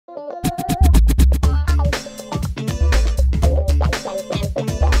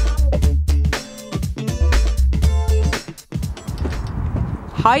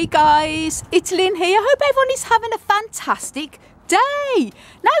Hi guys, it's Lynn here. Hope everyone is having a fantastic day.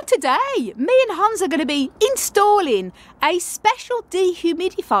 Now today, me and Hans are going to be installing a special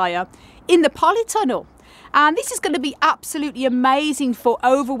dehumidifier in the polytunnel. And this is going to be absolutely amazing for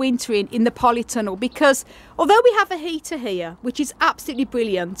overwintering in the polytunnel, because although we have a heater here, which is absolutely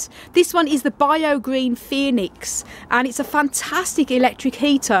brilliant, this one is the BioGreen Phoenix and it's a fantastic electric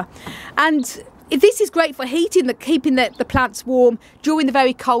heater. And this is great for keeping the plants warm during the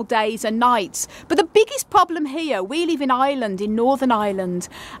very cold days and nights. But the biggest problem here, we live in Ireland, in Northern Ireland.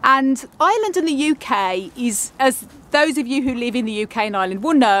 And Ireland and the UK is, as those of you who live in the UK and Ireland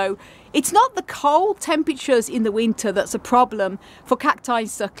will know, it's not the cold temperatures in the winter that's a problem for cacti and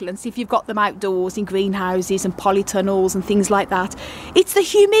succulents if you've got them outdoors in greenhouses and polytunnels and things like that. It's the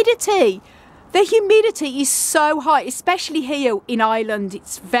humidity. The humidity is so high, especially here in Ireland.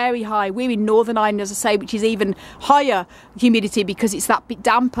 It's very high. We're in Northern Ireland, as I say, which is even higher humidity because it's that bit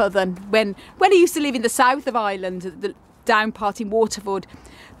damper than when I used to live in the south of Ireland, the down part in Waterford.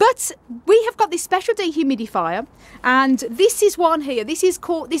 But we have got this special dehumidifier, and this is one here. This is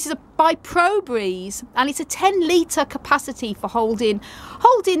by ProBreeze, and it's a 10-litre capacity for holding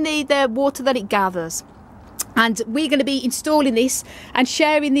the water that it gathers. And we're going to be installing this and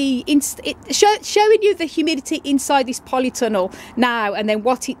showing you the humidity inside this polytunnel now, and then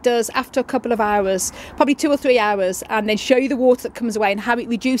what it does after a couple of hours, probably 2 or 3 hours, and then show you the water that comes away and how it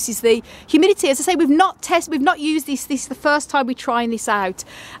reduces the humidity. As I say, we've not used this. This is the first time we're trying this out,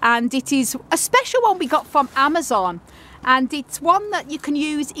 and it is a special one we got from Amazon. And it's one that you can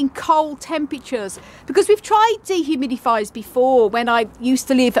use in cold temperatures, because we've tried dehumidifiers before. When I used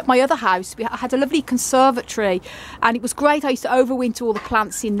to live at my other house, I had a lovely conservatory and it was great. I used to overwinter all the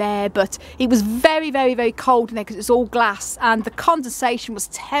plants in there, but it was very, very, very cold in there because it was all glass and the condensation was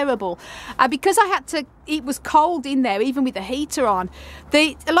terrible. Because it was cold in there, even with the heater on.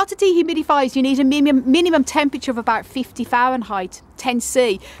 A lot of dehumidifiers, you need a minimum temperature of about 50 Fahrenheit,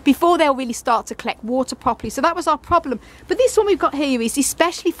 10°C, before they'll really start to collect water properly. So that was our problem. But this one we've got here is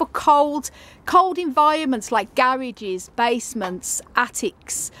especially for cold environments like garages, basements,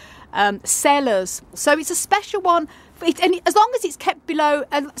 attics, cellars. So it's a special one. And as long as it's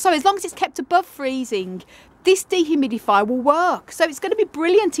kept above freezing, this dehumidifier will work. So it's going to be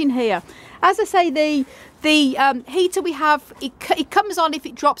brilliant in here. As I say, the heater we have, it comes on if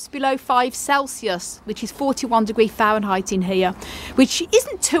it drops below 5 Celsius, which is 41°F in here, which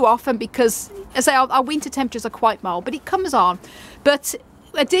isn't too often because, as I say, our winter temperatures are quite mild, but it comes on. But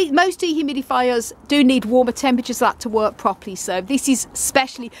most dehumidifiers do need warmer temperatures for that to work properly, so this is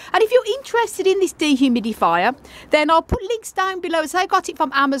specially. And if you're interested in this dehumidifier, then I'll put links down below. So I got it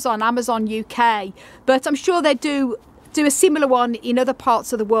from Amazon UK, but I'm sure they do a similar one in other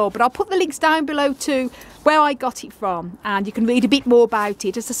parts of the world. But I'll put the links down below to where I got it from, and you can read a bit more about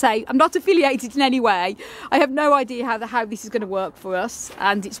it. As I say, I'm not affiliated in any way. I have no idea how this is going to work for us,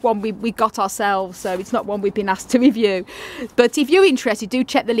 and it's one we got ourselves, so it's not one we've been asked to review. But if you're interested, do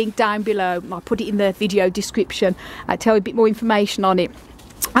check the link down below. I'll put it in the video description. I'll tell you a bit more information on it.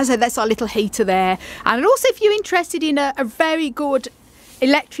 As I say, that's our little heater there. And also, if you're interested in a very good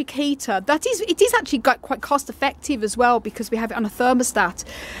electric heater, it is actually quite cost effective as well, because we have it on a thermostat.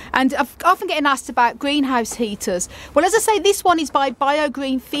 And I've often getting asked about greenhouse heaters. Well, as I say, this one is by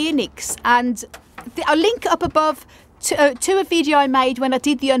BioGreen Phoenix, and I'll link up above to a video I made when I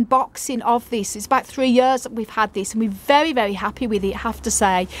did the unboxing of this. It's about 3 years that we've had this, and we're very, very happy with it, I have to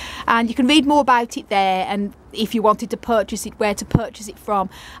say. And you can read more about it there, and if you wanted to purchase it, where to purchase it from.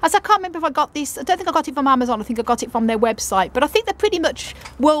 As I can't remember if I got this, I don't think I got it from Amazon, I think I got it from their website, but I think they're pretty much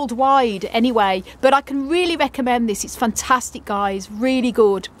worldwide anyway. But I can really recommend this. It's fantastic, guys, really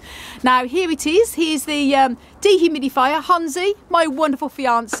good. Now here it is. Here's the dehumidifier. Hansi, my wonderful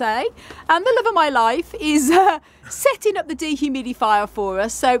fiance and the love of my life, is setting up the dehumidifier for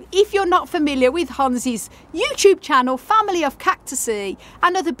us. So if you're not familiar with Hansi's YouTube channel, Family of Cactusy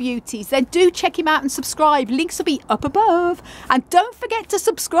and Other Beauties, then do check him out and subscribe. Links will be up above, and don't forget to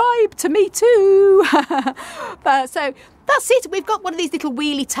subscribe to me too. So that's it. We've got one of these little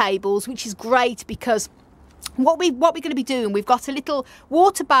wheelie tables, which is great because what we're going to be doing, we've got a little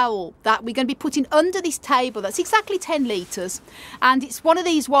water barrel that we're going to be putting under this table. That's exactly 10 litres, and it's one of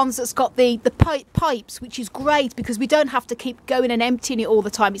these ones that's got the pipes, which is great because we don't have to keep going and emptying it all the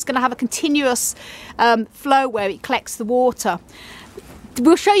time. It's going to have a continuous flow where it collects the water.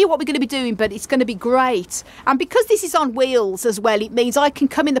 we'll show you what we're going to be doing, but it's going to be great. And because this is on wheels as well, it means I can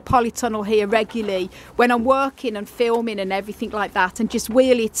come in the polytunnel here regularly when I'm working and filming and everything like that, and just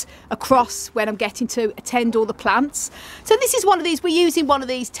wheel it across when I'm getting to attend all the plants. So this is one of these, we're using one of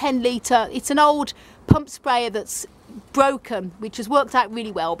these 10 litre, it's an old pump sprayer that's broken, which has worked out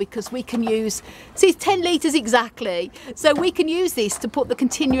really well because we can use, see, it's 10 litres exactly, so we can use this to put the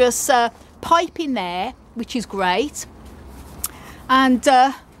continuous pipe in there, which is great. And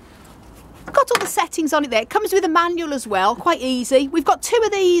got all the settings on it there. It comes with a manual as well, quite easy. We've got 2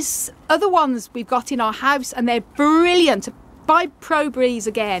 of these other ones we've got in our house, and they're brilliant. By Pro Breeze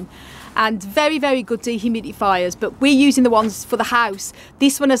again, and very, very good dehumidifiers, but we're using the ones for the house.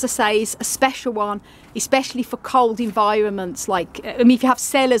 This one, as I say, is a special one, especially for cold environments, like, I mean, if you have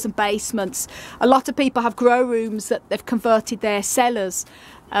cellars and basements. A lot of people have grow rooms that they've converted their cellars,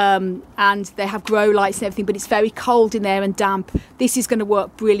 and they have grow lights and everything, but it's very cold in there and damp. This is going to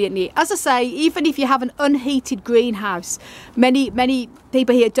work brilliantly. As I say, even if you have an unheated greenhouse, many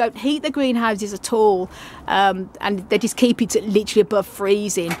people here don't heat their greenhouses at all, and they just keep it literally above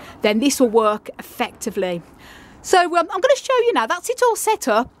freezing, then this will work effectively. So I'm going to show you now. That's it all set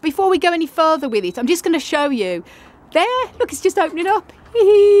up. Before we go any further with it, I'm just going to show you. There, look, it's just opening up.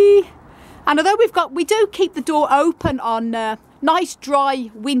 And although we do keep the door open on nice dry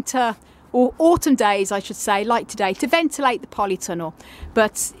winter or autumn days, I should say, like today, to ventilate the polytunnel,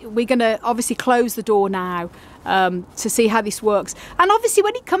 but we're going to obviously close the door now to see how this works. And obviously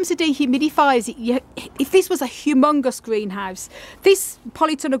when it comes to dehumidifiers, if this was a humongous greenhouse, this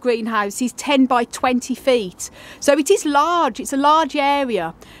polytunnel greenhouse is 10 by 20 feet, so it is large, it's a large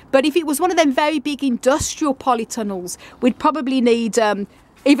area. But if it was one of them very big industrial polytunnels, we'd probably need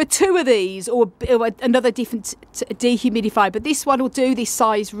either 2 of these or another different dehumidifier, but this one will do this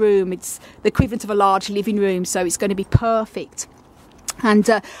size room. It's the equivalent of a large living room, so it's going to be perfect. And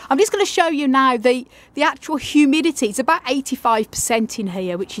I'm just going to show you now the actual humidity. It's about 85% in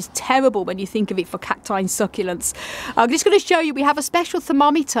here, which is terrible when you think of it for cacti and succulents. I'm just going to show you, we have a special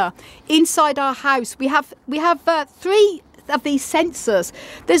thermometer inside our house. We have 3 of these sensors.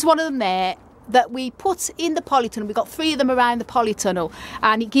 There's one of them there that we put in the polytunnel. We've got 3 of them around the polytunnel,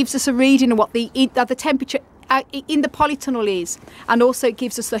 and it gives us a reading of what the temperature in the polytunnel is, and also it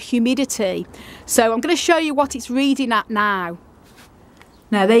gives us the humidity. So I'm going to show you what it's reading at now.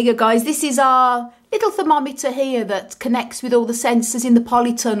 Now there you go, guys, this is our little thermometer here that connects with all the sensors in the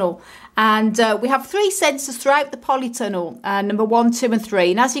polytunnel, and we have 3 sensors throughout the polytunnel, number 1, 2 and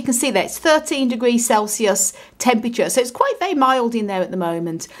 3, and as you can see there, it's 13 degrees Celsius temperature, so it's quite very mild in there at the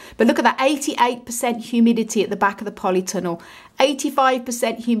moment. But look at that, 88% humidity at the back of the polytunnel,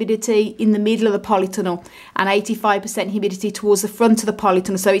 85% humidity in the middle of the polytunnel, and 85% humidity towards the front of the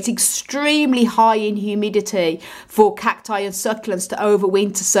polytunnel. So it's extremely high in humidity for cacti and succulents to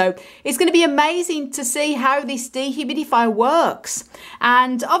overwinter. So it's going to be amazing to see how this dehumidifier works.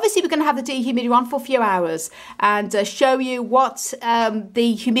 And obviously we're going to have the dehumidifier on for a few hours and show you what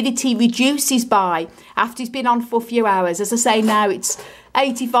the humidity reduces by after it's been on for a few hours. As I say, now it's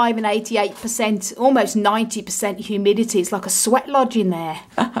 85 and 88%, almost 90% humidity. It's like a sweat lodge in there.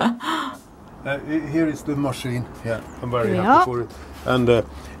 Here is the machine. Yeah, I'm very happy for it. And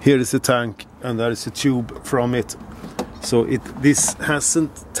here is a tank, and there is a tube from it. So this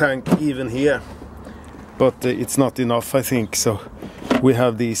hasn't tank even here, but it's not enough, I think. So we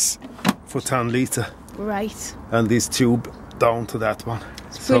have these for 10 litre. Right. And this tube down to that one.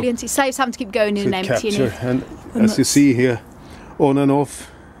 It's brilliant. It saves having to keep going in and emptying it. And as you see here, on and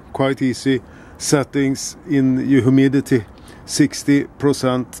off, quite easy. Settings in humidity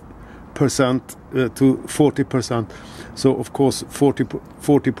 60% to 40%. So of course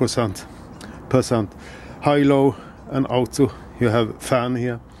 40%. High, low and auto. You have fan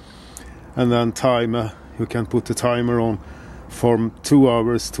here, and then timer. You can put the timer on from 2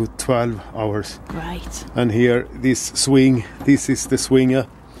 hours to 12 hours. Right. And here this swing. This is the swinger.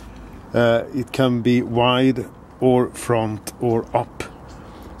 It can be wide or front or up,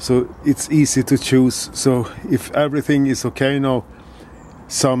 so it's easy to choose. So if everything is okay now,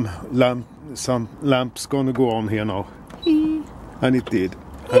 some lamps gonna go on here now. And it did.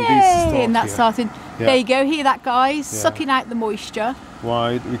 And yay! And that's starting. Yeah. There you go, hear that, guys? Yeah. Sucking out the moisture.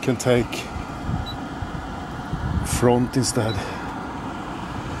 Wide. We can take front instead.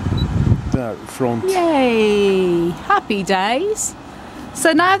 There, front. Yay! Happy days.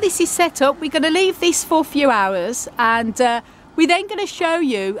 So now this is set up, we're going to leave this for a few hours, and we're then going to show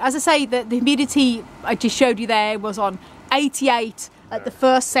you, as I say, that the humidity I just showed you there was on 88 at the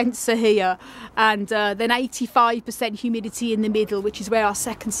first sensor here, and then 85% humidity in the middle, which is where our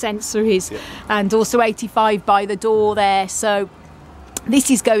second sensor is, and also 85 by the door there. So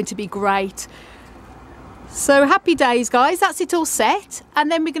This is going to be great. So happy days, guys. That's it all set. And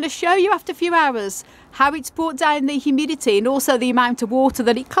then we're going to show you after a few hours how it's brought down the humidity and also the amount of water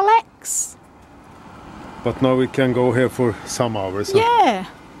that it collects. But now we can go here for some hours. Yeah.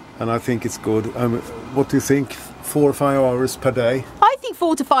 And I think it's good. What do you think? 4 or 5 hours per day? I think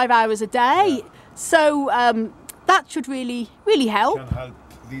 4 to 5 hours a day. Yeah. So that should really help. Can help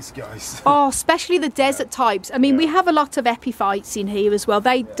these guys. Oh, especially the desert types. I mean, we have a lot of epiphytes in here as well.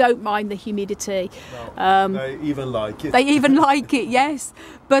 They don't mind the humidity. No, they even like it. They even like it, yes.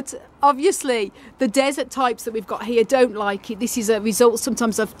 But obviously, the desert types that we've got here don't like it. This is a result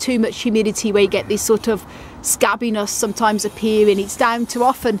sometimes of too much humidity, where you get this sort of scabbiness sometimes appearing. It's down to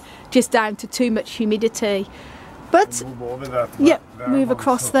often just down to too much humidity. But move over that. Yeah, move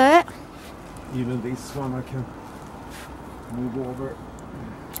across there. Even this one I can move over.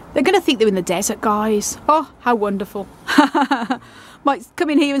 They're going to think they're in the desert, guys. Oh, how wonderful. Might come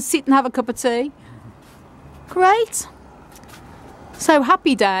in here and sit and have a cup of tea. Great. So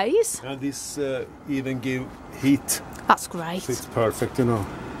happy days. And this even give heat. That's great. So it's perfect, you know.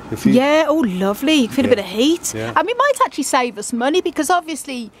 Yeah, oh lovely. You can feel a bit of heat. Yeah. And we might actually save us money, because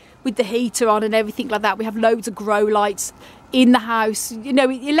obviously with the heater on and everything like that, we have loads of grow lights in the house. You know,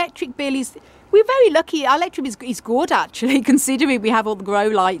 electric bill is... We're very lucky. Our electric is good, actually, considering we have all the grow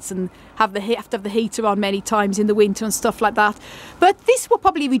lights and have to have the heater on many times in the winter and stuff like that. But this will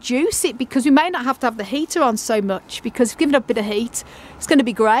probably reduce it, because we may not have to have the heater on so much, because given a bit of heat, it's going to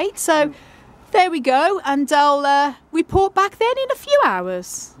be great. So there we go, and I'll report back then in a few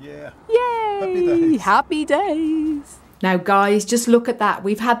hours. Yeah. Yay! Happy days. Happy days. Now, guys, just look at that.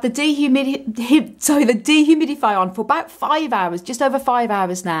 We've had the dehumidifier on for about 5 hours, just over 5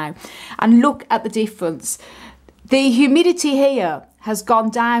 hours now. And look at the difference. The humidity here has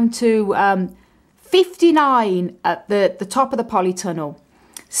gone down to 59 at the top of the polytunnel,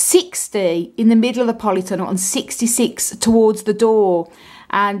 60 in the middle of the polytunnel, and 66 towards the door.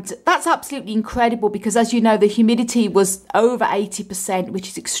 And that's absolutely incredible, because as you know, the humidity was over 80%, which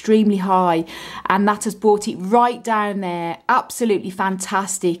is extremely high. And that has brought it right down there. Absolutely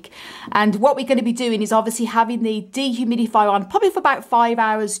fantastic. And what we're going to be doing is obviously having the dehumidifier on probably for about 5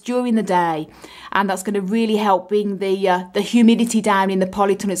 hours during the day. And that's going to really help bring the humidity down in the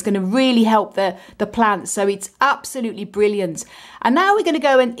polytunnel. It's going to really help the plants. So it's absolutely brilliant. And now we're going to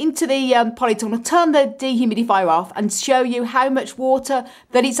go into the polytunnel, turn the dehumidifier off, and show you how much water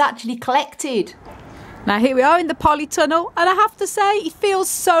that it's actually collected. Now here we are in the polytunnel, and I have to say it feels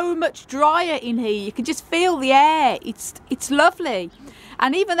so much drier in here. You can just feel the air. It's lovely.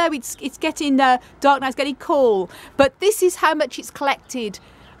 And even though it's getting dark now, it's getting cool, but this is how much it's collected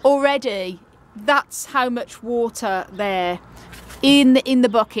already. That's how much water there in the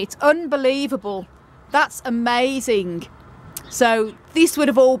bucket. Unbelievable. That's amazing. So this would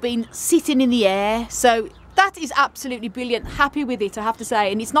have all been sitting in the air. So that is absolutely brilliant. Happy with it, I have to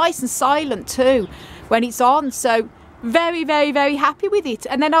say. And it's nice and silent too when it's on. So very, very, very happy with it.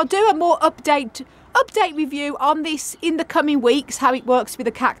 And then I'll do a more update review on this in the coming weeks, how it works with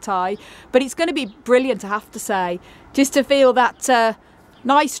the cacti. But it's going to be brilliant, I have to say, just to feel that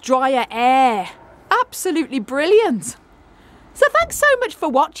nice drier air. Absolutely brilliant. So thanks so much for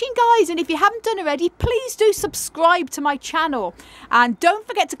watching, guys, and if you haven't done already, please do subscribe to my channel, and don't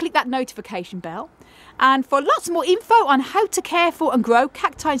forget to click that notification bell. And for lots more info on how to care for and grow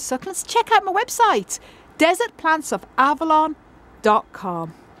cacti and succulents, check out my website,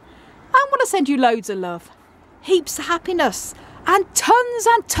 desertplantsofavalon.com. I want to send you loads of love, heaps of happiness, and tons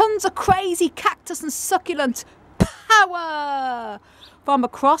of crazy cactus and succulent power from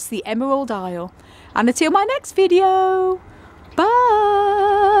across the Emerald Isle. And until my next video, bye!